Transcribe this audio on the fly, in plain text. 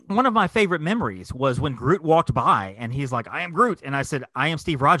one of my favorite memories was when Groot walked by and he's like, I am Groot. And I said, I am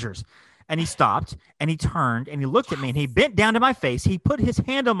Steve Rogers. And he stopped and he turned and he looked at me and he bent down to my face. He put his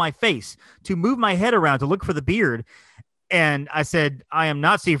hand on my face to move my head around to look for the beard. And I said, I am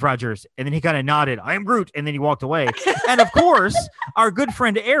not Steve Rogers. And then he kind of nodded, I am Groot. And then he walked away. And of course, our good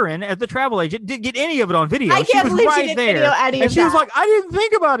friend Erin at the travel agent didn't get any of it on video. I can't believe she didn't video any and of she was that. like, I didn't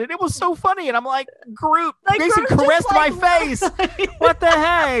think about it. It was so funny. And I'm like, Groot basically Groot caressed just, my face. What the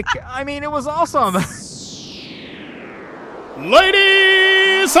heck? I mean, it was awesome.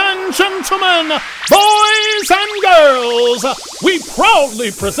 Ladies and gentlemen, boys and girls, we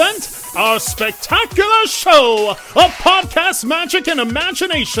proudly present our spectacular show of podcast magic and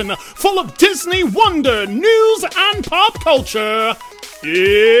imagination full of Disney wonder, news, and pop culture.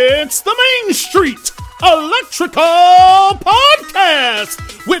 It's the Main Street Electrical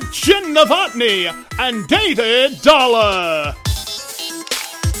Podcast with Jenn Dave and David Dollar.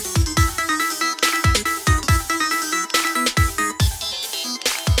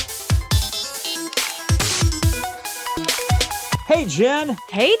 Hey, Jen.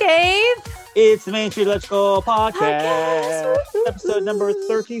 Hey, Dave. It's the Main Street Electrical Podcast. Episode number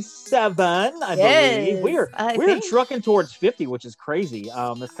 37, I believe. We're trucking towards 50, which is crazy.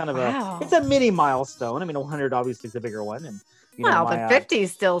 It's kind of it's a mini milestone. I mean, 100 obviously is the bigger one, and but 50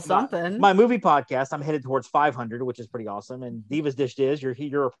 is still something. My movie podcast, I'm headed towards 500, which is pretty awesome. And Divas Dish Diz,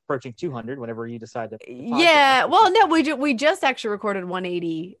 you're approaching 200 whenever you decide to. Yeah, well, no, we just actually recorded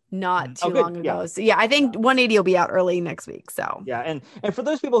 180 not too long ago. Yeah. So yeah, I think 180 will be out early next week. So yeah, and for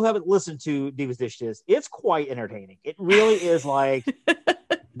those people who haven't listened to Divas Dish Diz, it's quite entertaining. It really is like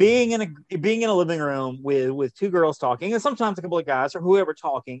being in a living room with two girls talking, and sometimes a couple of guys or whoever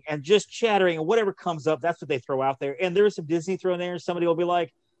talking, and just chattering, and whatever comes up, that's what they throw out there. And there's some Disney thrown there. Somebody will be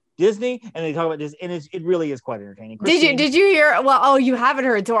like, Disney, and they talk about Disney, and it really is quite entertaining. Did you hear? Well, you haven't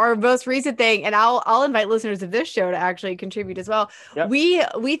heard. So our most recent thing, and I'll invite listeners of this show to actually contribute as well. Yep.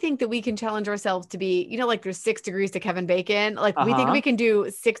 We think that we can challenge ourselves to be, like there's 6 degrees to Kevin Bacon. Like we think we can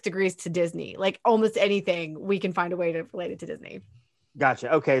do 6 degrees to Disney. Like almost anything, we can find a way to relate it to Disney.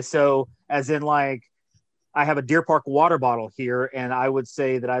 Gotcha. Okay, so as in like, I have a Deer Park water bottle here, and I would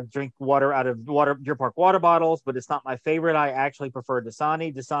say that I drink water out of Deer Park water bottles, but it's not my favorite. I actually prefer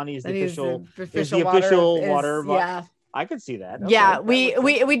Dasani. Dasani is the official water. Yeah, I could see that. Okay. Yeah,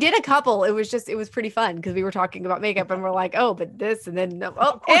 we did a couple. It was pretty fun because we were talking about makeup, and we're like, oh, but this, and then and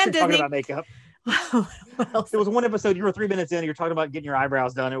Disney. Talking about makeup. There was one episode you were 3 minutes in, you're talking about getting your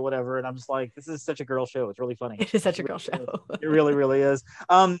eyebrows done or whatever, and I'm just like, this is such a girl show. It's really funny. It is such a girl show. It really, really is.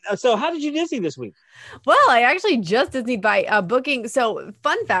 So how did you Disney this week? Well, I actually just Disneyed by booking. So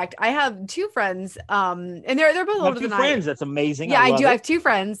fun fact, I have 2 friends, and they're both older than I. 2 friends. That's amazing. Yeah, I do. I have 2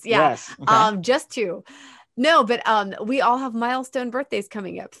 friends. Yeah. Yes. Okay. Just 2. No, but we all have milestone birthdays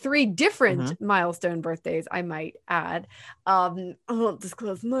coming up. 3 different milestone birthdays, I might add. I won't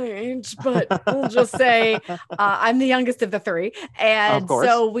disclose my age, but we'll just say I'm the youngest of the 3. And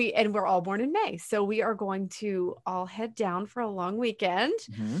so we're all born in May. So we are going to all head down for a long weekend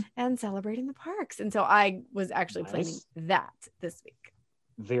and celebrate in the parks. And so I was actually planning that this week.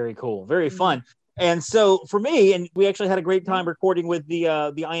 Very cool. Very fun. And so for me, and we actually had a great time recording with the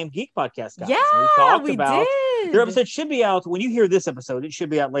I Am Geek podcast guys. Yeah, we talked did. Their episode should be out when you hear this episode. It should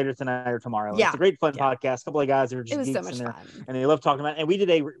be out later tonight or tomorrow. Yeah. It's a great fun podcast. A couple of guys that are just geeks in there, and they love talking about it. And we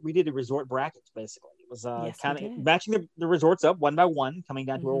did a resort bracket basically. It was kind of matching the resorts up one by one, coming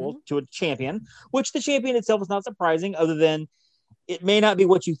down to a champion, which the champion itself is not surprising, other than it may not be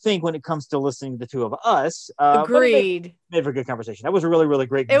what you think when it comes to listening to the 2 of us. Agreed. Made for a good conversation. That was a really, really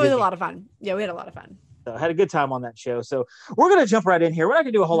great. It was a lot of fun. Yeah, we had a lot of fun. So I had a good time on that show. So we're going to jump right in here. We're not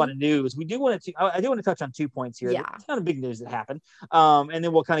going to do a whole lot of news. I do want to touch on 2 points here. Yeah. It's kind of big news that happened. And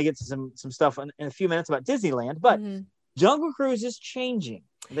then we'll kind of get to some stuff in a few minutes about Disneyland. But Jungle Cruise is changing.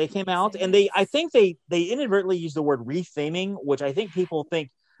 They came out and I think they inadvertently used the word retheming, which I think people think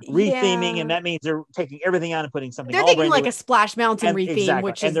retheming, and that means they're taking everything out and putting something. They're thinking like a Splash Mountain retheme,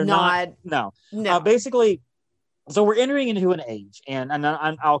 which is not. No. Basically, so we're entering into an age, and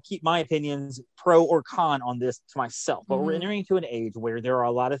I'll keep my opinions pro or con on this to myself. But we're entering into an age where there are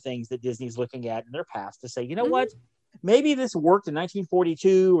a lot of things that Disney's looking at in their past to say, you know what? Maybe this worked in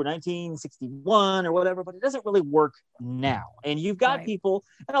 1942 or 1961 or whatever, but it doesn't really work now. And you've got people,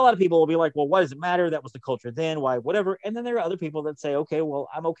 and a lot of people will be like, well, why does it matter? That was the culture then, why, whatever. And then there are other people that say, okay, well,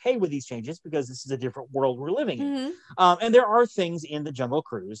 I'm okay with these changes because this is a different world we're living in. And there are things in the Jungle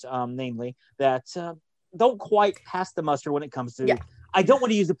Cruise, namely, that don't quite pass the muster when it comes to I don't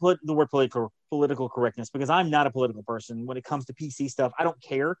want to use the word political correctness because I'm not a political person. When it comes to PC stuff, I don't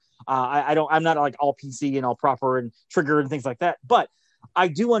care. I'm not like all PC and all proper and trigger and things like that. But I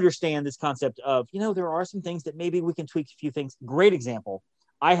do understand this concept of, there are some things that maybe we can tweak a few things. Great example.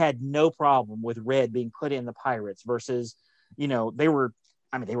 I had no problem with red being put in the Pirates versus, they were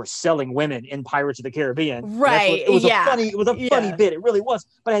selling women in Pirates of the Caribbean. Right. It was a funny bit. It really was.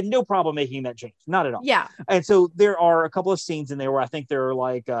 But I had no problem making that change. Not at all. Yeah. And so there are a couple of scenes in there where I think there are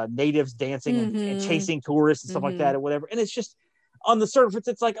like natives dancing and chasing tourists and stuff like that or whatever. And it's just on the surface,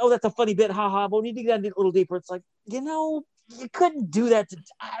 it's like, oh, that's a funny bit. Haha. But when you dig that a little deeper, it's like, you couldn't do that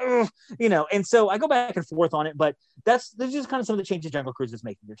and so I go back and forth on it, but there's just kind of some of the changes Jungle Cruise is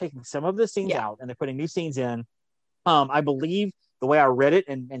making. They're taking some of the scenes out and they're putting new scenes in. I believe the way I read it,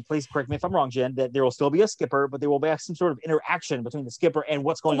 and please correct me if I'm wrong, Jen, that there will still be a skipper, but there will be some sort of interaction between the skipper and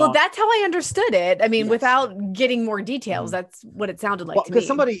what's going on. Well, that's how I understood it. I mean, without getting more details, that's what it sounded like to me. Because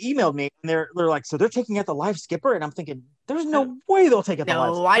somebody emailed me and they're like, so they're taking out the live skipper? And I'm thinking, there's no way they'll take out the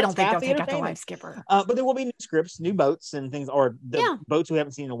live skipper. No, I don't think they'll take out the live skipper. But there will be new scripts, new boats and things, or the boats we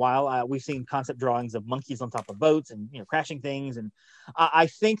haven't seen in a while. We've seen concept drawings of monkeys on top of boats and, crashing things. And I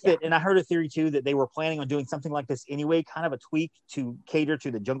think that, and I heard a theory too, that they were planning on doing something like this anyway, kind of a tweak to cater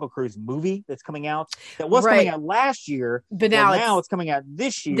to the Jungle Cruise movie that's coming out. That was coming out last year, but now it's coming out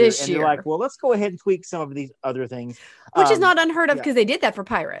this year. They're like, well, let's go ahead and tweak some of these other things. Which is not unheard of because they did that for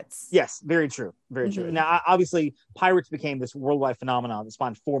Pirates. Yes, very true. Very true. Now, obviously, Pirates became this worldwide phenomenon that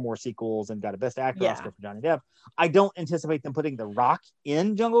spawned 4 more sequels and got a Best Actor Oscar for Johnny Depp. I don't anticipate them putting The Rock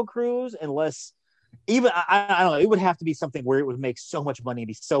in Jungle Cruise unless even I don't know. It would have to be something where it would make so much money and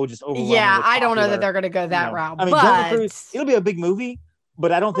be so just overwhelming. Yeah, I don't know that they're going to go that route. I mean, Jungle Cruise, it'll be a big movie,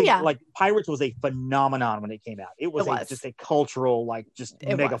 but I don't think like Pirates was a phenomenon when it came out. It was just a cultural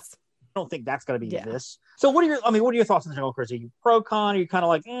mega. I don't think that's going to be this. So what are your thoughts on Jungle Cruise? Are you pro con? Are you kind of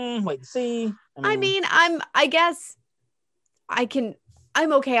like wait and see? I guess I'm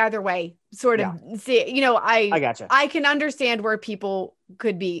okay either way. Sort of see, I gotcha. I can understand where people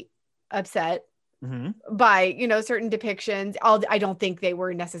could be upset by, certain depictions. I don't think they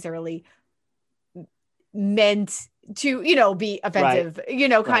were necessarily meant to, be offensive,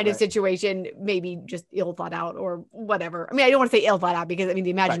 kind of situation, maybe just ill thought out or whatever. I mean, I don't want to say ill thought out because the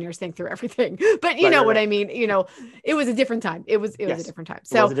Imagineers think through everything, but you know what I mean? It was a different time. It was a different time.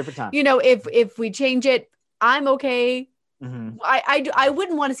 So, if we change it, I'm okay. I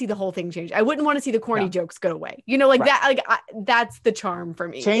wouldn't want to see the whole thing change. I wouldn't want to see the corny jokes go away. That. That's the charm for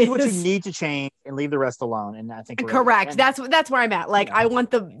me. Change what you need to change and leave the rest alone. And I think correct. That's where I'm at. Like I want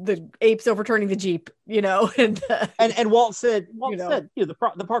the apes overturning the Jeep. And Walt said,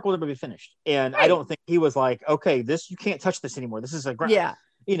 the park will never be finished. And I don't think he was like, okay, you can't touch this anymore. This is a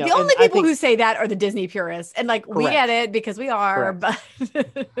the only people who say that are the Disney purists, and we get it because we are. Correct.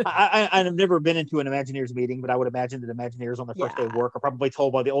 But I've never been into an Imagineers meeting, but I would imagine that Imagineers on the first day of work are probably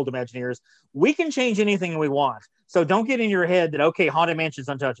told by the old Imagineers, we can change anything we want. So don't get in your head that Haunted Mansion's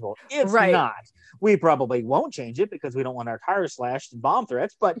untouchable. It's not. We probably won't change it because we don't want our tires slashed and bomb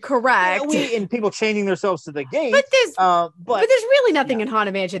threats. But correct, and people chaining themselves to the gate. But there's really nothing in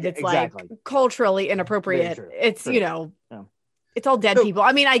Haunted Mansion that's like culturally inappropriate. It's it's all dead people.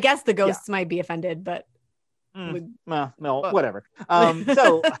 I mean, I guess the ghosts might be offended, but whatever.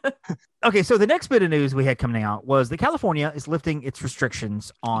 Okay, so the next bit of news we had coming out was that California is lifting its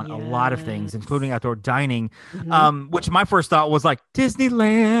restrictions on a lot of things, including outdoor dining, which my first thought was like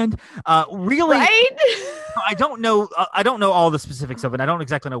Disneyland. Really? Right? I don't know all the specifics of it. I don't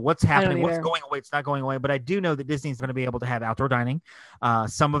exactly know what's happening, what's going away, it's not going away, but I do know that Disney's going to be able to have outdoor dining.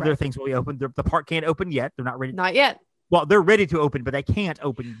 Some of their things will be open. The park can't open yet. They're not ready. Not yet. Well, they're ready to open, but they can't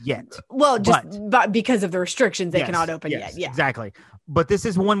open yet. Well, but because of the restrictions, they cannot open yet. Yeah, exactly. But this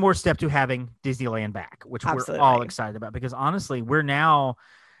is one more step to having Disneyland back, which we're all excited about because honestly, we're now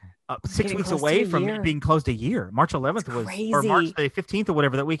 6 weeks away from it being closed a year. March 11th or March the 15th or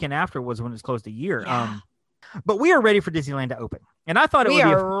whatever, the weekend after was when it's closed a year. Yeah. But we are ready for Disneyland to open. And I thought it would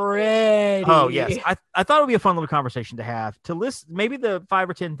be ready. Oh, yes. I thought it would be a fun little conversation to have, to list maybe the 5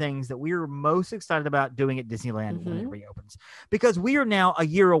 or 10 things that we are most excited about doing at Disneyland when it reopens. Because we are now a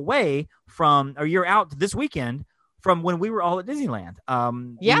year out this weekend from when we were all at Disneyland.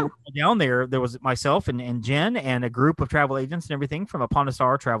 We were down there. There was myself and Jen and a group of travel agents and everything from Upon a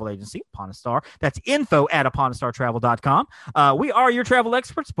Star Travel Agency. Upon a Star. That's info@uponastartravel.com. We are your travel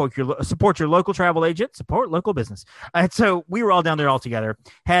experts. Support your local travel agent. Support local business. And so we were all down there all together.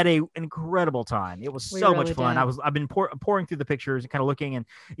 Had an incredible time. It was so much fun. I've been pouring through the pictures and kind of looking and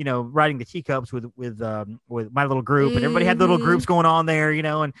riding the teacups with my little group, and everybody had little groups going on there.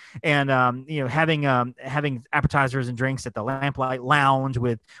 Having appetizers and drinks at the Lamplight Lounge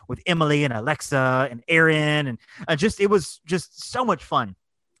with Emily and Alexa and Aaron, and it was just so much fun.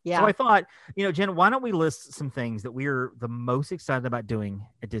 Yeah. So I thought, Jen, why don't we list some things that we're the most excited about doing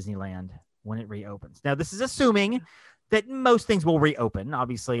at Disneyland when it reopens? Now, this is assuming that most things will reopen.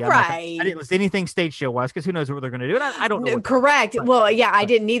 Obviously, I didn't list anything stage show wise because who knows what they're going to do. And I don't know. Correct. Well, yeah, I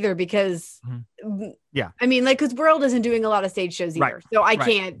didn't either because, yeah, I mean, because World isn't doing a lot of stage shows either, so I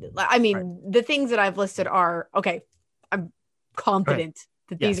can't. I mean, the things that I've listed are okay. I'm confident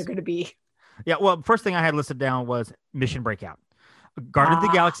that these are going to be. Yeah. Well, first thing I had listed down was Mission Breakout, Guardians of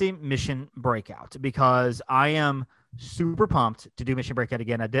the Galaxy Mission Breakout, because I am super pumped to do Mission Breakout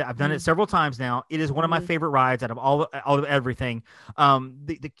again. I've done it several times now. It is one of my favorite rides out of all of everything.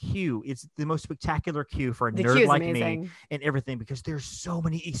 The queue, it's the most spectacular queue for a nerd like me and everything, because there's so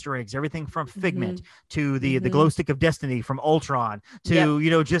many Easter eggs, everything from Figment to the glow stick of destiny from Ultron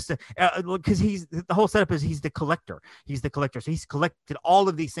to just because the whole setup is he's the collector. So he's collected all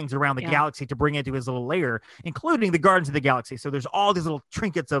of these things around the galaxy to bring into his little lair, including the Guardians of the Galaxy. So there's all these little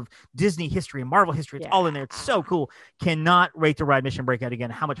trinkets of Disney history and Marvel history. It's all in there. It's so cool. Cannot wait to ride Mission Breakout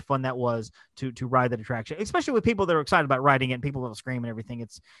again. How much fun that was to ride that attraction, especially with people that are excited about riding it and people that will scream and everything.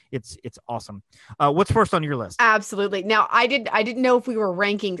 It's awesome. What's first on your list? Absolutely. Now I didn't know if we were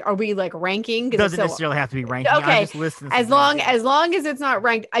ranking. Are we like ranking? Doesn't necessarily have to be ranking. Okay. I just listen as long as it's not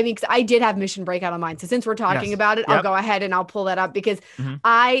ranked. I mean, 'cause I did have Mission Breakout on mine. So since we're talking about it, I'll go ahead and I'll pull that up because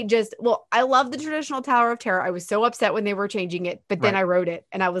I love the traditional Tower of Terror. I was so upset when they were changing it, but then I wrote it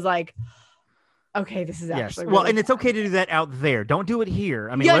and I was like, okay, this is actually really and it's okay to do that out there. Don't do it here.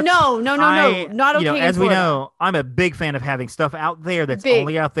 I mean, no, not okay. As we know, I'm a big fan of having stuff out there that's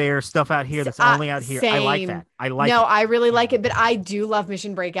only out there, stuff out here that's only out here. Same. I like that. I really like it, but I do love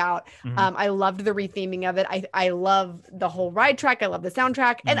Mission Breakout. I loved the retheming of it. I love the whole ride track. I love the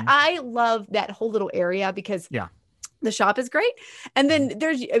soundtrack, and I love that whole little area because the shop is great. And then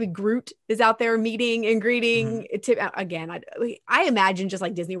Groot is out there meeting and greeting. Again, I imagine just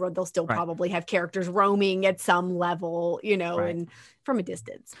like Disney World, they'll still probably have characters roaming at some level, and from a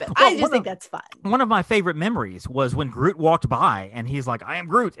distance. But I just think that's fun. One of my favorite memories was when Groot walked by and he's like, I am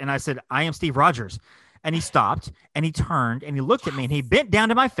Groot. And I said, I am Steve Rogers. And he stopped and he turned and he looked at me and he bent down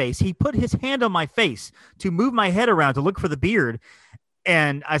to my face. He put his hand on my face to move my head around to look for the beard.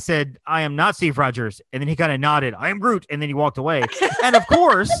 And I said, I am not Steve Rogers. And then he kind of nodded, I am Groot. And then he walked away. And of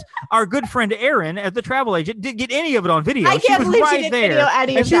course, our good friend Erin, as the travel agent, didn't get any of it on video. I can't believe she didn't video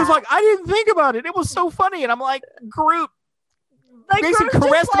any and she was like, I didn't think about it. It was so funny. And I'm like, Groot basically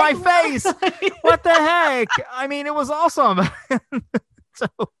caressed my face. What the heck? I mean, it was awesome. So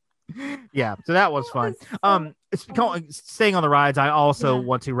that was fun. Staying on the rides, I also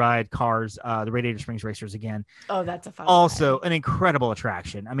want to ride Cars, the Radiator Springs Racers again. Oh, that's a fun also ride. An incredible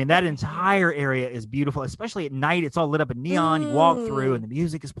attraction. I mean, that entire area is beautiful, especially at night. It's all lit up in neon. You walk through and the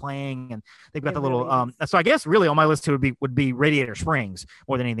music is playing, and they've got the little so I guess really on my list would be Radiator Springs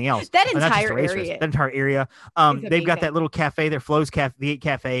more than anything else. That entire area. They've got that little cafe there, Flo's the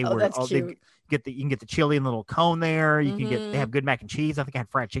Cafe, where that's cute. You can get the chili and the little cone there. You can they have good mac and cheese. I think I had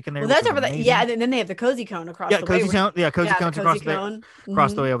fried chicken there. Well, that's over there. Yeah, and then they have the cozy cone across the way. Cozy cones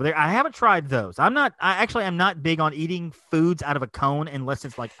across the way over there. I haven't tried those. I'm not big on eating foods out of a cone unless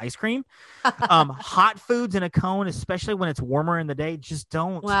it's like ice cream. Hot foods in a cone, especially when it's warmer in the day, just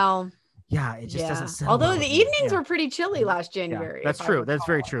don't. Well, yeah, it just doesn't sound. Although the evenings were pretty chilly last January. That's true. That's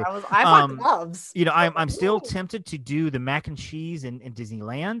very true. I bought gloves. I'm still tempted to do the mac and cheese in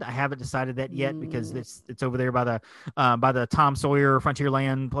Disneyland. I haven't decided that yet because it's over there by the Tom Sawyer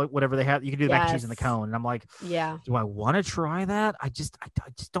Frontierland, whatever they have. You can do the mac and cheese in the cone, and I'm like, do I want to try that? I just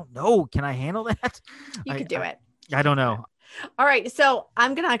don't know. Can I handle that? You could do it. I don't know. All right, so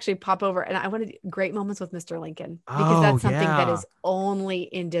I'm gonna actually pop over, and I want to do great moments with Mr. Lincoln because that's something that is only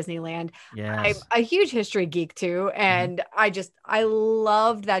in Disneyland. Yes. I'm a huge history geek too, and I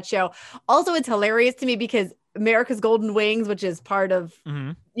loved that show. Also, it's hilarious to me because America's Golden Wings, which is part of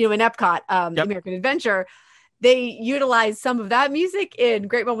in Epcot, American Adventure, they utilize some of that music in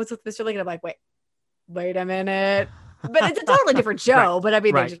Great Moments with Mr. Lincoln. I'm like, wait a minute. But it's a totally different show. But I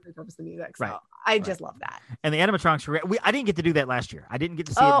mean, they just repurpose the music. So I just love that. And the animatronics, I didn't get to do that last year. I didn't get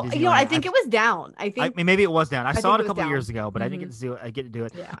to see it. I think it was down. I mean, maybe it was down. I saw it a couple years ago, but I didn't get to do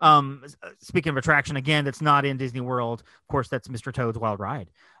it. Yeah. Speaking of attraction, again, that's not in Disney World. Of course, that's Mr. Toad's Wild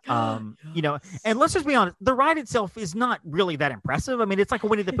Ride. And let's just be honest, the ride itself is not really that impressive. I mean, it's like a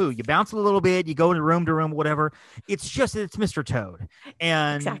Winnie the Pooh. You bounce a little bit, you go to room, whatever. It's Mr. Toad,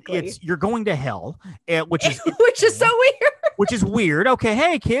 and you're going to hell, which is so weird. which is weird. Okay,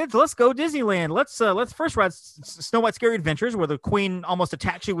 hey kids, let's go Disneyland. Let's first ride Snow White Scary Adventures, where the queen almost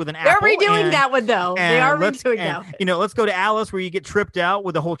attacks you with an apple. They're redoing that one though. They are redoing that one. Let's go to Alice, where you get tripped out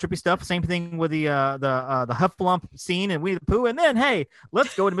with the whole trippy stuff. Same thing with the Hufflump scene and Winnie the Pooh. And then hey,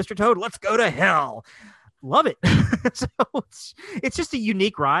 let's go to Mr. Toad. Let's go to hell. Love it. So it's just a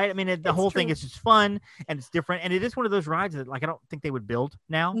unique ride. I mean, the whole thing is just fun and it's different, and it is one of those rides that like I don't think they would build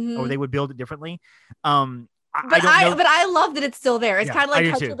now, or they would build it differently. But I love that it's still there. It's kind of like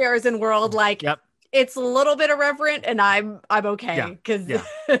Country Bears in World. Like, it's a little bit irreverent, and I'm okay because.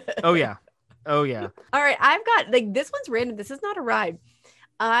 Oh yeah. All right, I've got like this one's random. This is not a ride.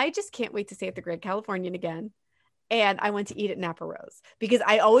 I just can't wait to stay at the Grand Californian again. And I went to eat at Napa Rose because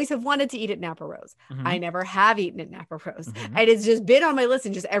I always have wanted to eat at Napa Rose. I never have eaten at Napa Rose. And it's just been on my list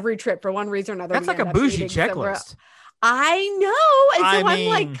and just every trip for one reason or another. That's like a bougie checklist. I know. And so I'm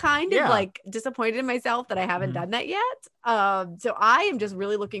like kind of like disappointed in myself that I haven't done that yet. So I am just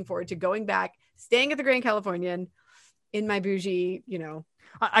really looking forward to going back, staying at the Grand Californian in my bougie,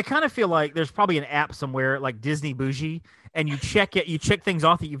 I kind of feel like there's probably an app somewhere like Disney Bougee, and you check things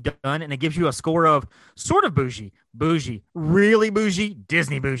off that you've done, and it gives you a score of sort of bougie, really bougie,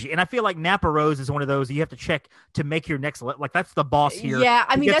 Disney bougie. And I feel like Napa Rose is one of those that you have to check to make your next like that's the boss here. Yeah,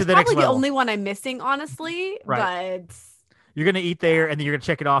 I mean that's probably the only one I'm missing, honestly. Right. But you're gonna eat there, and then you're gonna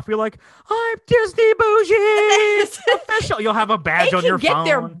check it off. You're like, I'm Disney Bougee official. You'll have a badge on your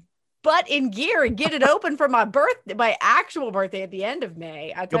phone. Butt in gear and get it open for my actual birthday at the end of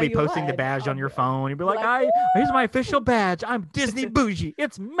May. You'll be posting the badge on your phone. You'll be like, here's my official badge. I'm Disney Bougee.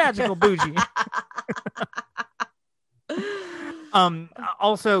 It's magical bougie.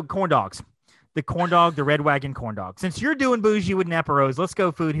 Also corn dogs. The Red Wagon corn dog. Since you're doing bougie with Napa Rose, let's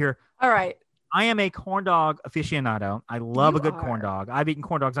go food here. All right. I am a corn dog aficionado. I love a good corn dog. I've eaten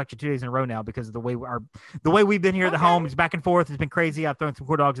corn dogs actually 2 days in a row now because of the way we've been here at the home. It's back and forth. It's been crazy. I've thrown some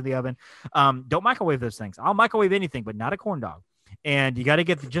corn dogs in the oven. Don't microwave those things. I'll microwave anything, but not a corn dog. And you got to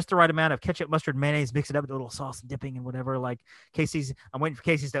get just the right amount of ketchup, mustard, mayonnaise, mix it up with a little sauce and dipping and whatever. Like Casey's, I'm waiting for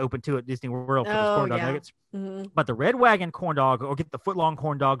Casey's to open too at Disney World for those corn dog nuggets. But the Red Wagon corn dog, or get the foot-long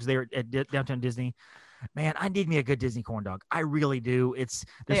corn dogs there at Downtown Disney. Man, I need me a good Disney corn dog. I really do.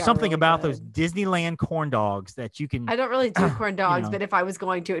 There's something really about those Disneyland corn dogs that you can. I don't really do corn dogs, but if I was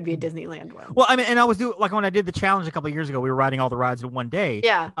going to, it'd be a Disneyland one. Well, I mean, and I was doing like when I did the challenge a couple of years ago, we were riding all the rides in one day.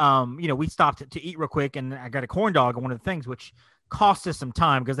 Yeah. We stopped to eat real quick, and I got a corn dog on one of the things, which cost us some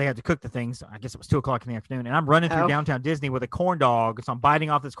time because they had to cook the things. I guess it was 2:00 in the afternoon, and I'm running through downtown Disney with a corn dog. So I'm biting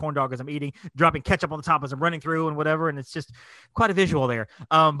off this corn dog as I'm eating, dropping ketchup on the top as I'm running through and whatever. And it's just quite a visual there.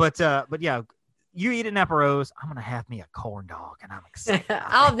 But yeah. You eat at Napa Rose, I'm going to have me a corn dog, and I'm excited.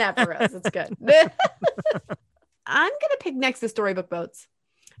 I'll have Napa Rose. It's good. I'm going to pick next the Storybook Boats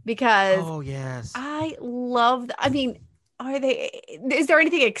because I love, is there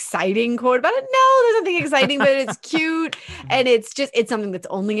anything exciting quote about it? No, there's nothing exciting, but it's cute. And it's something that's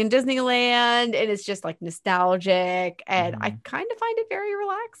only in Disneyland, and it's just like nostalgic. And I kind of find it very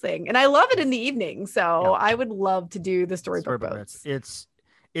relaxing, and I love it in the evening. So I would love to do the Storybook Boats.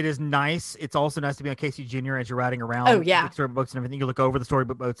 It is nice. It's also nice to be on Casey Jr. as you're riding around. Oh yeah, storybook boats and everything. You look over the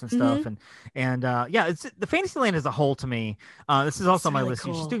storybook boats and stuff, and it's the Fantasyland as a whole to me. This is also on my list.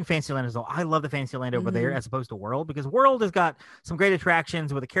 Cool. She's doing Fantasyland as a whole. I love the Fantasyland over there as opposed to World, because World has got some great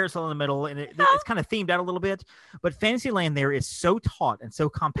attractions with a carousel in the middle, and it's kind of themed out a little bit. But Fantasyland there is so taut and so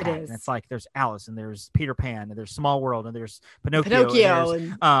compact, and it's like there's Alice and there's Peter Pan and there's Small World and there's Pinocchio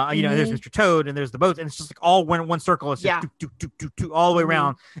and there's Mr. Toad and there's the boats, and it's just like all one circle. It's just all the way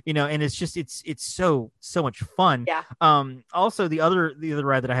around. And it's just it's so much fun. Also the other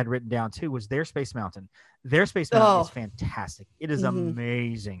ride that I had written down too was their Space Mountain. Their Space Mountain is fantastic. It is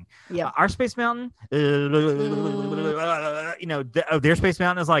amazing. Our Space Mountain, their Space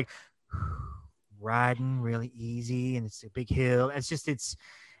Mountain is like riding really easy, and it's a big hill. It's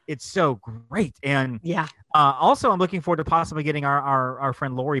so great. And also I'm looking forward to possibly getting our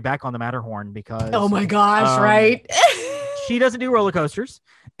friend Lori back on the Matterhorn, because oh my gosh, right. She doesn't do roller coasters,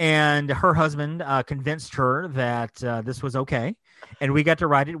 and her husband convinced her that this was okay, and we got to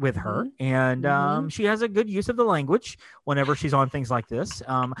ride it with her. And she has a good use of the language whenever she's on things like this.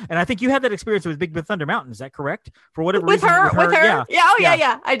 And I think you had that experience with Big Big Thunder Mountain. Is that correct? For whatever reason, with her?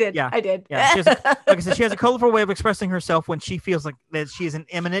 Yeah. I did. Yeah. Like I said, she has a colorful way of expressing herself when she feels like that she is in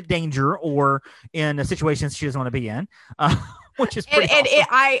imminent danger or in a situation she doesn't want to be in. which is pretty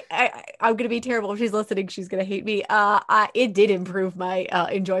awesome. I'm gonna be terrible if she's listening. She's gonna hate me. It did improve my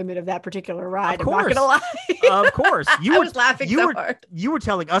enjoyment of that particular ride. Of course. I'm not gonna lie. Of course, I was laughing so hard. You were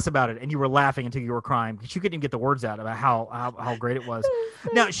telling us about it, and you were laughing until you were crying because you couldn't even get the words out about how great it was.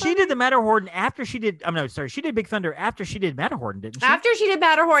 Now she did the Matterhorn after she did. I'm no, sorry, she did Big Thunder after she did Matterhorn, didn't she? After she did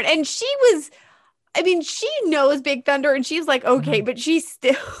Matterhorn, and she was. I mean, she knows Big Thunder, and she's like, okay, but she's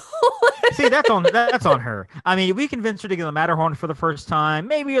still. See, that's on her. I mean, we convinced her to get the Matterhorn for the first time.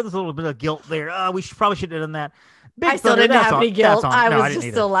 Maybe there's a little bit of guilt there. We probably should have done that. I still didn't have any guilt. I was just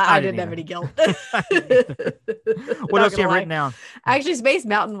still I didn't have any guilt. What else you have written down? Actually, Space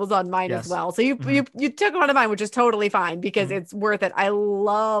Mountain was on mine as well. So you took one of mine, which is totally fine because it's worth it. I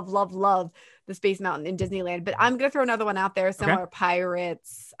love the Space Mountain in Disneyland, but I'm gonna throw another one out there. Similar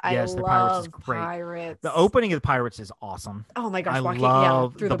Pirates. Yes, the Pirates is great. Pirates. The opening of the Pirates is awesome. Oh my gosh, I walking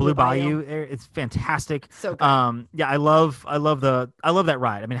love through the Blue Bayou. It's fantastic. So good. Yeah, I love that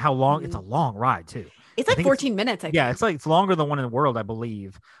ride. I mean, how long? It's a long ride too. It's like 14 minutes. I think. Yeah, it's longer than one in the world, I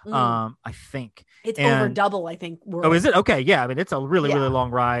believe. I think it's over double. I think. Oh, is it? Okay, yeah. I mean, it's a really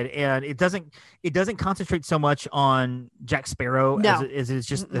long ride, and it doesn't concentrate so much on Jack Sparrow as it's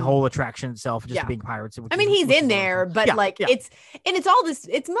just the whole attraction itself, just being pirates. I mean, he's in there, but it's all this.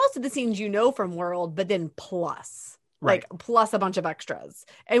 It's most of the scenes from World, but then plus plus a bunch of extras,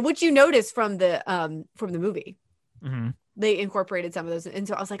 and what you notice from the movie. Mm-hmm. They incorporated some of those, and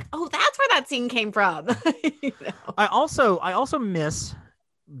so I was like, "Oh, that's where that scene came from." I also miss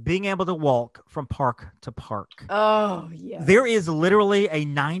being able to walk from park to park. Oh, yeah. There is literally a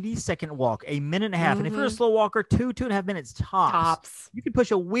 90-second walk, a minute and a half, and if you're a slow walker, 2.5 minutes tops. You can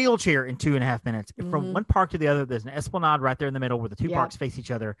push a wheelchair in 2.5 minutes from one park to the other. There's an esplanade right there in the middle where the two parks face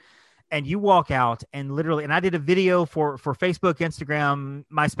each other. And you walk out and literally, and I did a video for Facebook, Instagram,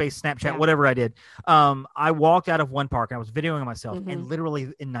 MySpace, Snapchat, whatever I did. I walked out of one park and I was videoing myself, and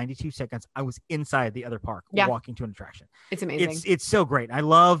literally in 92 seconds, I was inside the other park walking to an attraction. It's amazing. It's so great. I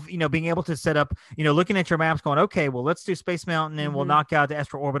love, being able to set up, looking at your maps going, okay, well, let's do Space Mountain and we'll knock out the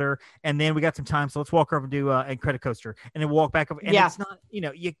Astro Orbiter. And then we got some time. So let's walk over and do a credit coaster and then walk back over. And it's not,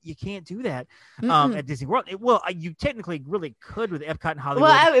 you can't do that at Disney World. You technically really could with Epcot and Hollywood.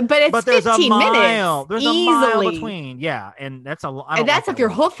 Well, but there's 15 minutes. There's a mile between. Yeah. And that's and that's if you're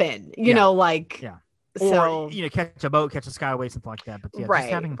hoofing, or catch a boat, catch a Skyway, something like that. But just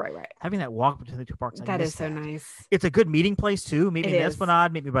having that walk between the two parks, that is so nice. It's a good meeting place too. Meet me in the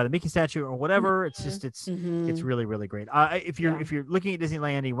Esplanade, meet me by the Mickey statue or whatever. It's just it's really, really great. If you're looking at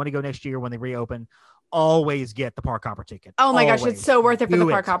Disneyland and you want to go next year when they reopen, always get the park hopper ticket. Oh my gosh, it's so worth it for the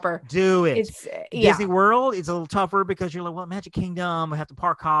park hopper. Do it. It's Disney World. It's a little tougher because you're like, well, Magic Kingdom, we have to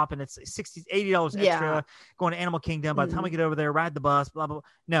park hop, and it's $80 extra going to Animal Kingdom. By the time we get over there, ride the bus, blah blah blah.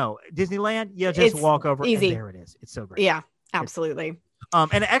 No, Disneyland, just walk over. Easy. And there it is. It's so great. Yeah, absolutely.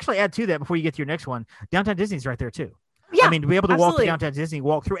 And actually add to that before you get to your next one, Downtown Disney's right there too. Yeah, I mean, to be able to walk to Downtown Disney,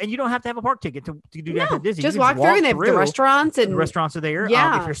 walk through, and you don't have to have a park ticket to do Downtown Disney. Just walk through, and they have the restaurants, and the restaurants are there.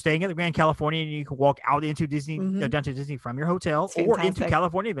 Yeah. If you're staying at the Grand Californian, you can walk out into Disney, Downtown Disney from your hotel, or into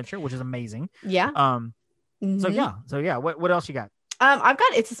California Adventure, which is amazing. Yeah. So yeah. What else you got? I've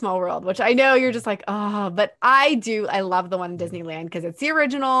got It's a Small World, which I know you're just like, oh, but I love the one in Disneyland because it's the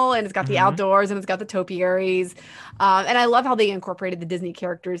original and it's got the outdoors and it's got the topiaries. And I love how they incorporated the Disney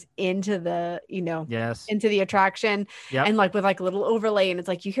characters into the, into the attraction and with a little overlay. And it's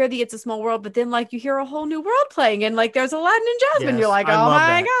like, you hear the It's a Small World, but then you hear a whole new world playing and there's Aladdin and Jasmine. You're like, oh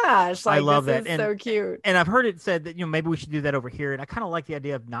my gosh. I love that. Is so cute. And I've heard it said that, maybe we should do that over here. And I kind of like the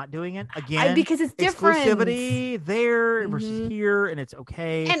idea of not doing it again. Because it's different. Exclusivity there versus here. And it's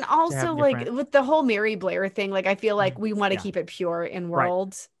okay. And also with the whole Mary Blair thing, I feel like we want to keep it pure in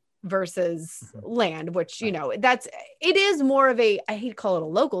World versus Land, which, it is more of I hate to call it a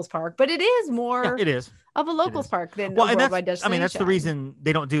locals park, but it is more of a locals park than a worldwide destination. I mean, that's the reason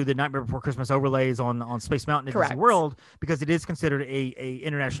they don't do the Nightmare Before Christmas overlays on Space Mountain at Disney World, because it is considered a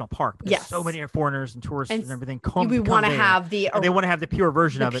international park. Because so many foreigners and tourists and everything come. We want to have they want to have the pure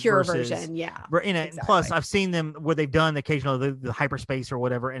version of it. Pure version, Plus, I've seen them where they've done occasionally the hyperspace or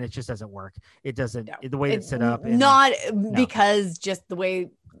whatever, and it just doesn't work. It doesn't the way it's set up. Because just the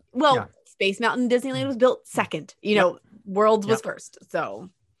way. Well, Space Mountain Disneyland was built second. World was first. So.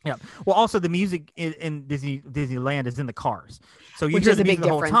 Yeah. Well, also the music in Disneyland is in the cars, so you hear the music the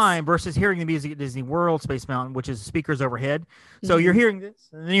whole time versus hearing the music at Disney World, Space Mountain, which is speakers overhead. So you're hearing this,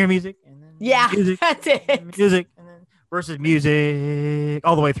 and then you hear music, and then music, that's it. Music, and then versus music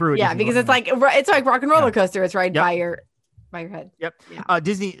all the way through. Yeah, because it's like rock and roller coaster. It's right by your. by your head. Yep. Yeah.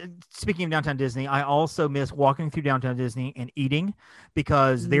 Disney. Speaking of downtown Disney, I also miss walking through downtown Disney and eating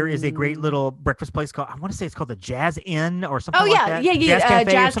because there is a great little breakfast place called, I want to say it's called the Jazz Inn or something like that.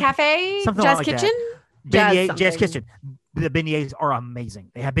 Jazz Cafe, something Jazz like Kitchen, that. Jazz Kitchen. The beignets are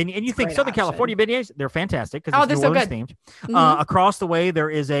amazing. They have beignet, and you think Southern California beignets, they're fantastic because it's New Orleans themed. Mm-hmm. Across the way, there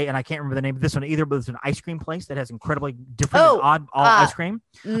is and I can't remember the name of this one either, but it's an ice cream place that has incredibly different and odd ice cream.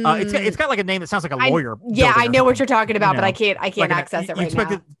 It's got like a name that sounds like a lawyer. I know what you're talking about, but I can't access it right now. You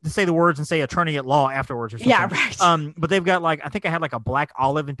expect it to say the words and say attorney at law afterwards or something. Yeah, right. But they've got I think I had like a black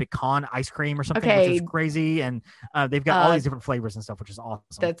olive and pecan ice cream or something, which is crazy, and they've got all these different flavors and stuff, which is awesome.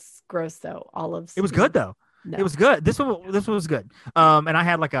 That's gross though. Olives. It was good though. No. It was good. This one was good. And I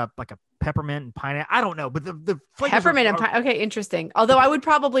had like a peppermint and pineapple. I don't know, but the flavors peppermint and pineapple. Okay, interesting. Although I would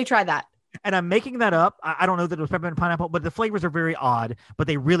probably try that. And I'm making that up. I don't know that it was peppermint and pineapple, but the flavors are very odd, but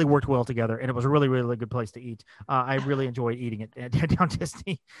they really worked well together, and it was a really, really good place to eat. I really enjoyed eating it at downtown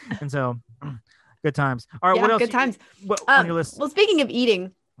Disney, and so good times. All right, what else? Good times. What on your list? Well, speaking of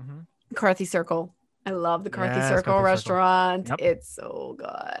eating, McCarthy Circle. I love the Carthy Circle restaurant. Yep. It's so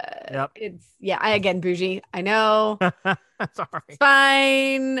good. Yep. Again, bougie. I know. Sorry. It's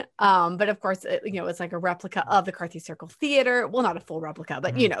fine. But of course, it's like a replica of the Carthy Circle Theater. Well, not a full replica,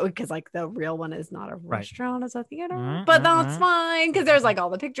 but because like the real one is not a restaurant, it's a theater. But that's fine because there's like all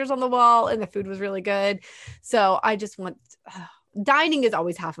the pictures on the wall and the food was really good. So I just want dining is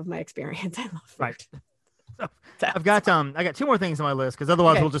always half of my experience. I love food. Right. I got two more things on my list because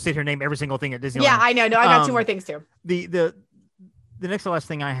otherwise we'll just sit here and name every single thing at Disneyland. Yeah, I know. No, I got two more things too. The next to last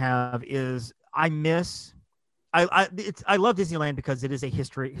thing I have is I love Disneyland because it is a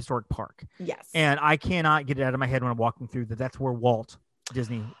historic park. Yes. And I cannot get it out of my head when I'm walking through that's where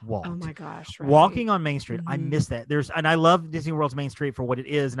Disney walked. Oh my gosh. Right. Walking on Main Street. I miss that. And I love Disney World's Main Street for what it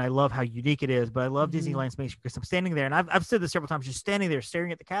is, and I love how unique it is, but I love Disneyland's Main Street because I'm standing there and I've said this several times, just standing there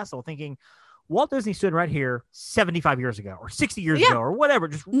staring at the castle thinking, Walt Disney stood right here 75 years ago or 60 years ago or whatever,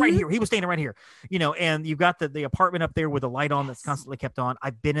 just right here. He was standing right here, and you've got the apartment up there with the light on that's constantly kept on.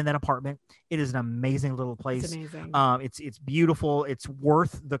 I've been in that apartment. It is an amazing little place. It's amazing. It's beautiful. It's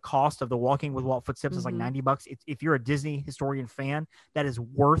worth the cost of the Walking with Walt footsteps. It's like $90. If you're a Disney historian fan, that is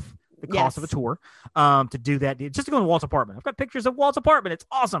worth the cost of a tour to do that, just to go in Walt's apartment. I've got pictures of Walt's apartment. It's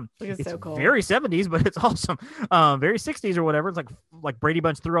awesome. It's so cool. Very 70s, but it's awesome. Very 60s or whatever. It's like Brady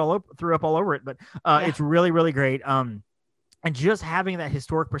Bunch threw up all over it, but it's really, really great. And just having that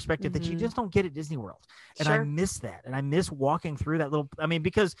historic perspective that you just don't get at Disney World. And I miss that. And I miss walking through that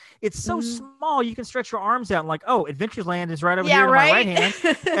because it's so small, you can stretch your arms out and like, oh, Adventureland is right over here to my right hand.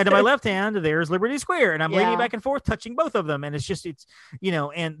 And to my left hand, there's Liberty Square. And I'm leaning back and forth, touching both of them. And it's just,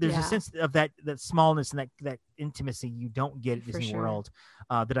 and there's a sense of that smallness and that intimacy you don't get at Disney World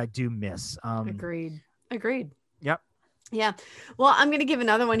that I do miss. Agreed. Yep. Yeah. Well, I'm going to give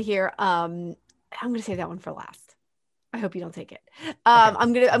another one here. I'm going to save that one for last. I hope you don't take it.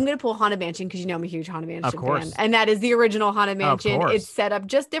 I'm gonna pull Haunted Mansion because I'm a huge Haunted Mansion fan, and that is the original Haunted Mansion. It's set up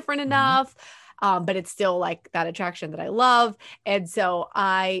just different enough, but it's still like that attraction that I love, and so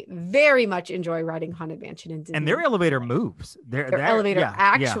I very much enjoy riding Haunted Mansion in Disney. And their elevator moves. Their elevator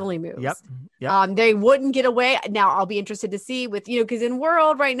actually moves. Yep. They wouldn't get away. Now I'll be interested to see with because in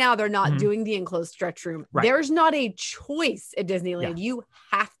World right now they're not doing the enclosed stretch room. Right. There's not a choice at Disneyland. You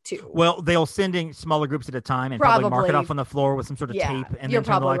have to. Well, they'll send in smaller groups at a time and probably mark it off on the floor with some sort of tape and then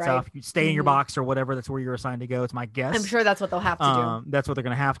turn the lights off. You stay in your box or whatever. That's where you're assigned to go. It's my guess. I'm sure that's what they'll have to do. That's what they're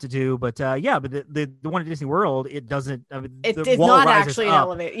going to have to do. But but the one at Disney World, it doesn't. It's not actually an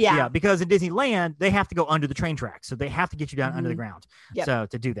elevator. Yeah, because in Disneyland they have to go under the train tracks, so they have to get you down under the ground. So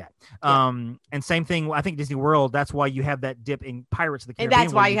to do that, and same thing. I think Disney World. That's why you have that dip in Pirates of the Caribbean. And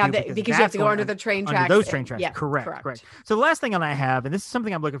that's why you have that because you have to go under the train tracks. Under those train tracks. Correct. So the last thing I have, and this is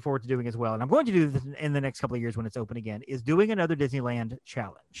something I'm looking forward to doing as well, and I'm going to do this in the next couple of years when it's open again, is doing another Disneyland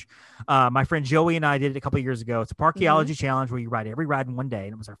challenge. My friend Joey and I did it a couple of years ago. It's a parkeology challenge where you ride every ride in one day,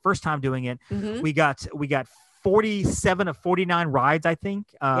 and it was our first time doing it. We got 47 of 49 rides, I think.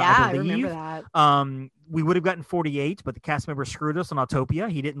 I remember that. We would have gotten 48, but the cast member screwed us on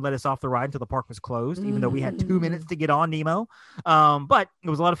Autopia. He didn't let us off the ride until the park was closed, even though we had 2 minutes to get on Nemo. But it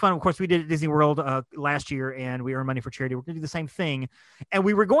was a lot of fun. Of course, we did it at Disney World last year, and we earned money for charity. We're going to do the same thing. And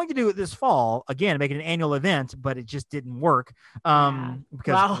we were going to do it this fall, again, make it an annual event, but it just didn't work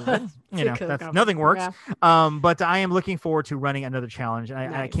because, nothing works. Yeah. But I am looking forward to running another challenge.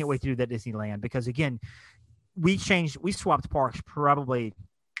 And I can't wait to do that at Disneyland because, again, we swapped parks probably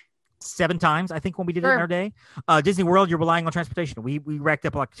 7 times, I think, when we did it in our day. Disney World, you're relying on transportation. We racked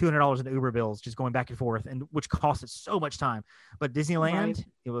up like $200 in Uber bills just going back and forth, and which cost us so much time. But Disneyland,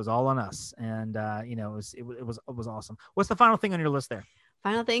 it was all on us, and it was awesome. What's the final thing on your list there?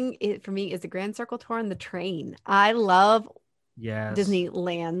 Final thing for me is the Grand Circle Tour on the train. I love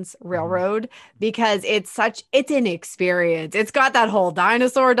Disneyland's railroad because it's an experience. It's got that whole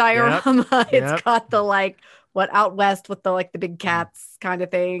dinosaur diorama. Yep. It's got the out west with the big cats kind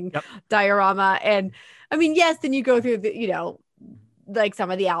of thing diorama. And I mean, yes, then you go through the, some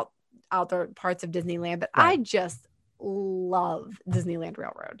of the outdoor parts of Disneyland, but I just love Disneyland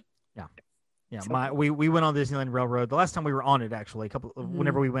Railroad. Yeah, so we went on Disneyland Railroad the last time we were on it, actually,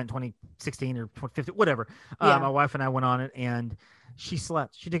 whenever we went, 2016 or 2015, whatever. My wife and I went on it, and she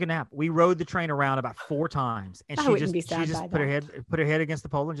slept. She took a nap. We rode the train around about 4 times, and she just put her head against the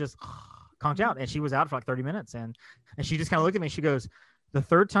pole and just conked out, and she was out for 30 minutes, and she just kind of looked at me. She goes, "The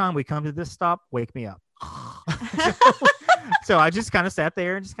third time we come to this stop, wake me up." So I just kind of sat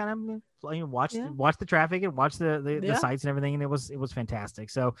there and just kind of watched the traffic and watched the sights and everything, and it was fantastic.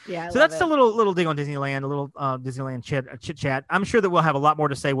 So that's a little dig on Disneyland, a little Disneyland chit chat. I'm sure that we'll have a lot more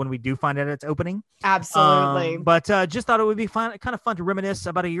to say when we do find out it's opening. Absolutely. But just thought it would be kind of fun to reminisce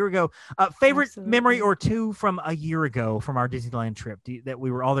about a year ago. Favorite memory or two from a year ago from our Disneyland trip that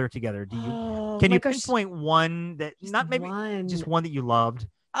we were all there together. Can you pinpoint one that just one that you loved?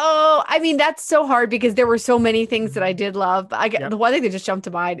 Oh, I mean, that's so hard because there were so many things that I did love. But the one thing that just jumped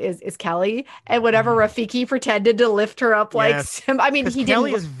to mind is Kelly, and whenever Rafiki pretended to lift her up I mean,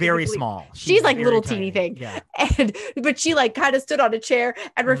 Kelly is very small. She's like little teeny thing. Yeah. But she kind of stood on a chair,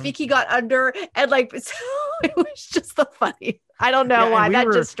 and Rafiki got under, and so it was just so funny. I don't know why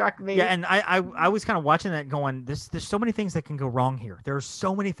that just struck me. Yeah, and I was kind of watching that going, there's so many things that can go wrong here. There are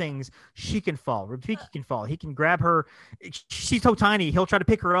so many things. She can fall. Rafiki can fall. He can grab her. She's so tiny. He'll try to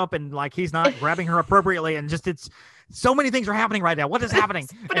pick her up, and he's not grabbing her appropriately. And just it's so many things are happening right now. What is happening?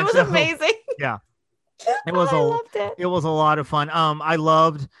 But it was amazing. Yeah. It was it was a lot of fun. I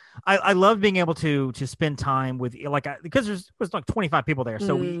loved being able to spend time with because there was 25 people there.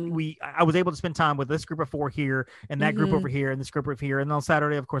 So I was able to spend time with this group of 4 here and that group over here and this group over here. And on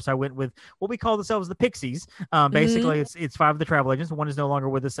Saturday, of course, I went with what we call ourselves the Pixies. Basically it's 5 of the travel agents. One is no longer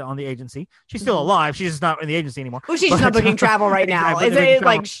with us on the agency. She's still alive. She's just not in the agency anymore. Well, she's just not booking travel right now.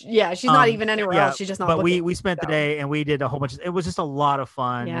 She's not even anywhere else. She's just not. But we spent the day and we did a whole bunch it was just a lot of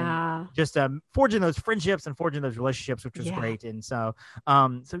fun. Yeah. Just forging those friendships and forging those relationships, which was great. And so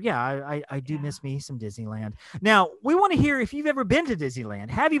I do miss me some Disneyland. Now we want to hear if you've ever been to Disneyland.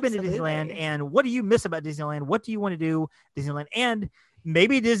 Have you been to Disneyland, and what do you miss about Disneyland? What do you want to do Disneyland, and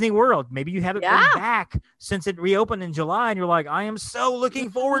maybe Disney World? Maybe you haven't been back since it reopened in July, and you're like, I am so looking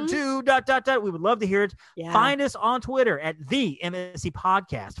forward to ... We would love to hear it. Find us on Twitter at the MSC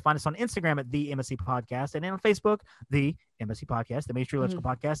Podcast. Find us on Instagram at the MSC Podcast, and then on Facebook, the MSC Podcast, the Major Electrical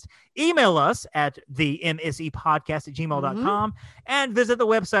Podcast. Email us at the MSC Podcast at gmail.com and visit the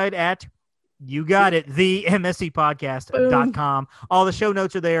website at you got it, the MSCpodcast.com. All the show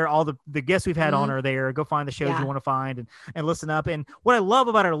notes are there. All the guests we've had on are there. Go find the shows you want to find and listen up. And what I love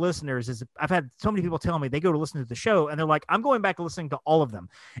about our listeners is I've had so many people tell me they go to listen to the show and they're like, I'm going back and listening to all of them.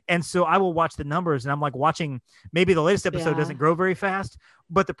 And so I will watch the numbers, and I'm watching, maybe the latest episode doesn't grow very fast,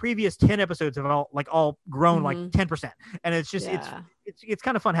 but the previous 10 episodes have all grown 10%. And it's just, it's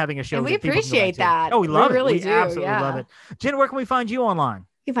kind of fun having a show. And we appreciate that. Oh, we love it. Really we absolutely love it. Jen, where can we find you online?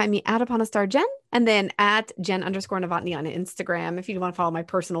 You can find me at Upon a Star Jen, and then at Jen_Novotny on Instagram. If you want to follow my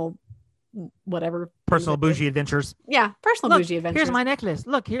personal Bougee adventures. Yeah, personal Bougee adventures. Here's my necklace.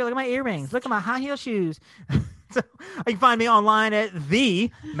 Look at my earrings. Look at my high heel shoes. So you can find me online at the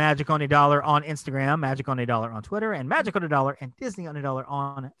Magic on a Dollar on Instagram, Magic on a Dollar on Twitter, and Magic on a Dollar and Disney on a Dollar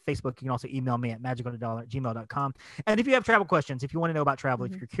on Facebook. You can also email me at magiconadollar@gmail.com. And if you have travel questions, if you want to know about travel,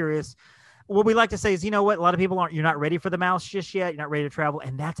 if you're curious, what we like to say is, you know what? A lot of people you're not ready for the mouse just yet. You're not ready to travel,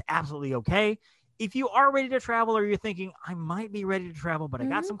 and that's absolutely okay. If you are ready to travel, or you're thinking, I might be ready to travel, but I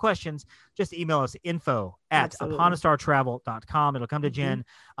got some questions, just email us info@uponastartravel.com. It'll come to Jen.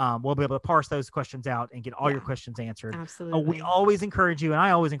 We'll be able to parse those questions out and get all your questions answered. Absolutely. We always encourage you, and I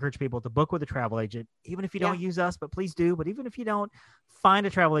always encourage people to book with a travel agent, even if you don't use us, but please do. But even if you don't, find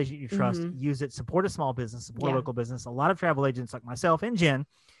a travel agent you trust, use it, support a small business, support a local business. A lot of travel agents like myself and Jen,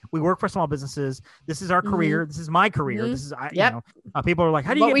 we work for small businesses. This is our career. This is my career. This is, people are like,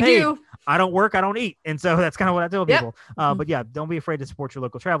 how do you get paid? I don't work, I don't eat. And so that's kind of what I tell people. But don't be afraid to support your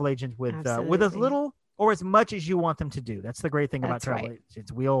local travel agent with as little or as much as you want them to do. That's the great thing about That's travel right.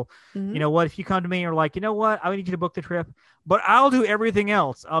 agents. We'll, you know what, if you come to me and you're like, you know what, I need you to book the trip, but I'll do everything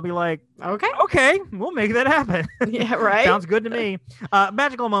else. I'll be like, okay, we'll make that happen. Yeah, right. Sounds good to me.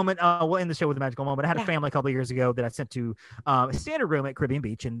 Magical moment. We'll end the show with a magical moment. I had a family a couple of years ago that I sent to a standard room at Caribbean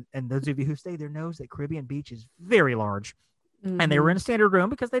Beach, and those of you who stay there knows that Caribbean Beach is very large. And they were in a standard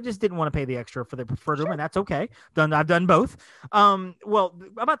room because they just didn't want to pay the extra for the preferred room, and that's okay. I've done both. Well,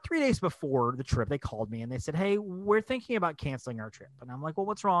 about 3 days before the trip, they called me and they said, "Hey, we're thinking about canceling our trip." And I'm like, "Well,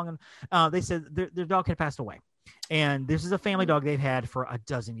 what's wrong?" And they said their dog had passed away. And this is a family dog they've had for a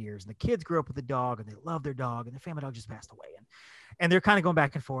dozen years. And the kids grew up with the dog and they love their dog, and their family dog just passed away. And they're kind of going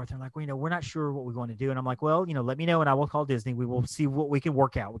back and forth. They're like, well, we're not sure what we're going to do. And I'm like, well, let me know and I will call Disney. We will see what we can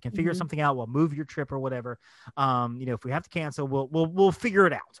work out. We can figure something out. We'll move your trip or whatever. If we have to cancel, we'll figure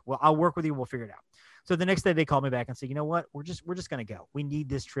it out. Well, I'll work with you. We'll figure it out. So the next day they called me back and said, you know what, we're just going to go. We need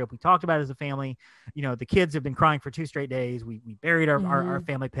this trip. We talked about it as a family. The kids have been crying for 2 straight days. We buried our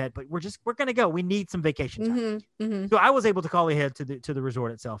family pet, but we're going to go. We need some vacation time. So I was able to call ahead to the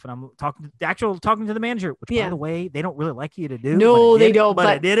resort itself. And I'm talking to the manager, which by the way, they don't really like you to do. No, they don't. But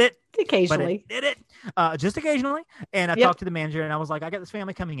I did it. Occasionally. Just occasionally. And I talked to the manager and I was like, I got this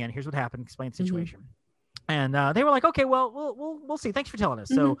family coming in. Here's what happened. Explain the situation. And they were like, okay, well, we'll see. Thanks for telling us.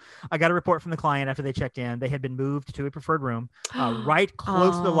 So I got a report from the client after they checked in. They had been moved to a preferred room right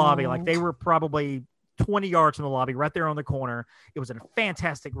close to the lobby. Like they were probably 20 yards from the lobby, right there on the corner. It was in a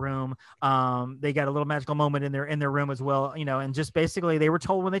fantastic room. They got a little magical moment in their room as well, and just basically they were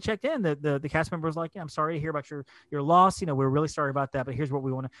told when they checked in that the cast member was like, yeah, I'm sorry to hear about your loss. We're really sorry about that, but here's what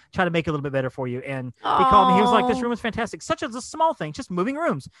we want to try to make it a little bit better for you. And he called me. He was like, this room is fantastic. Such as a small thing, just moving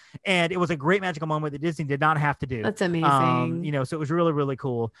rooms. And it was a great magical moment that Disney did not have to do. That's amazing. So it was really, really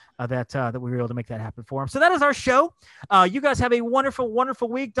cool that we were able to make that happen for him. So that is our show. You guys have a wonderful, wonderful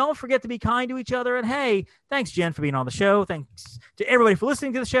week. Don't forget to be kind to each other. And hey, thanks, Jen, for being on the show. Thanks to everybody for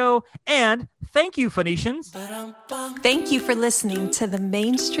listening to the show. And thank you, Phoenicians. Thank you for listening to the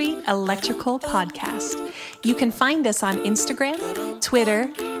Main Street Electrical Podcast. You can find us on Instagram, Twitter,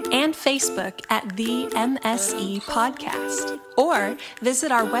 and Facebook at the MSE Podcast, or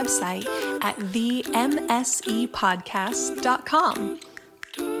visit our website at themsepodcast.com.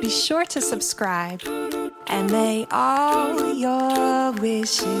 Be sure to subscribe, and may all your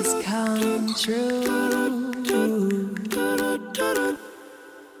wishes come true.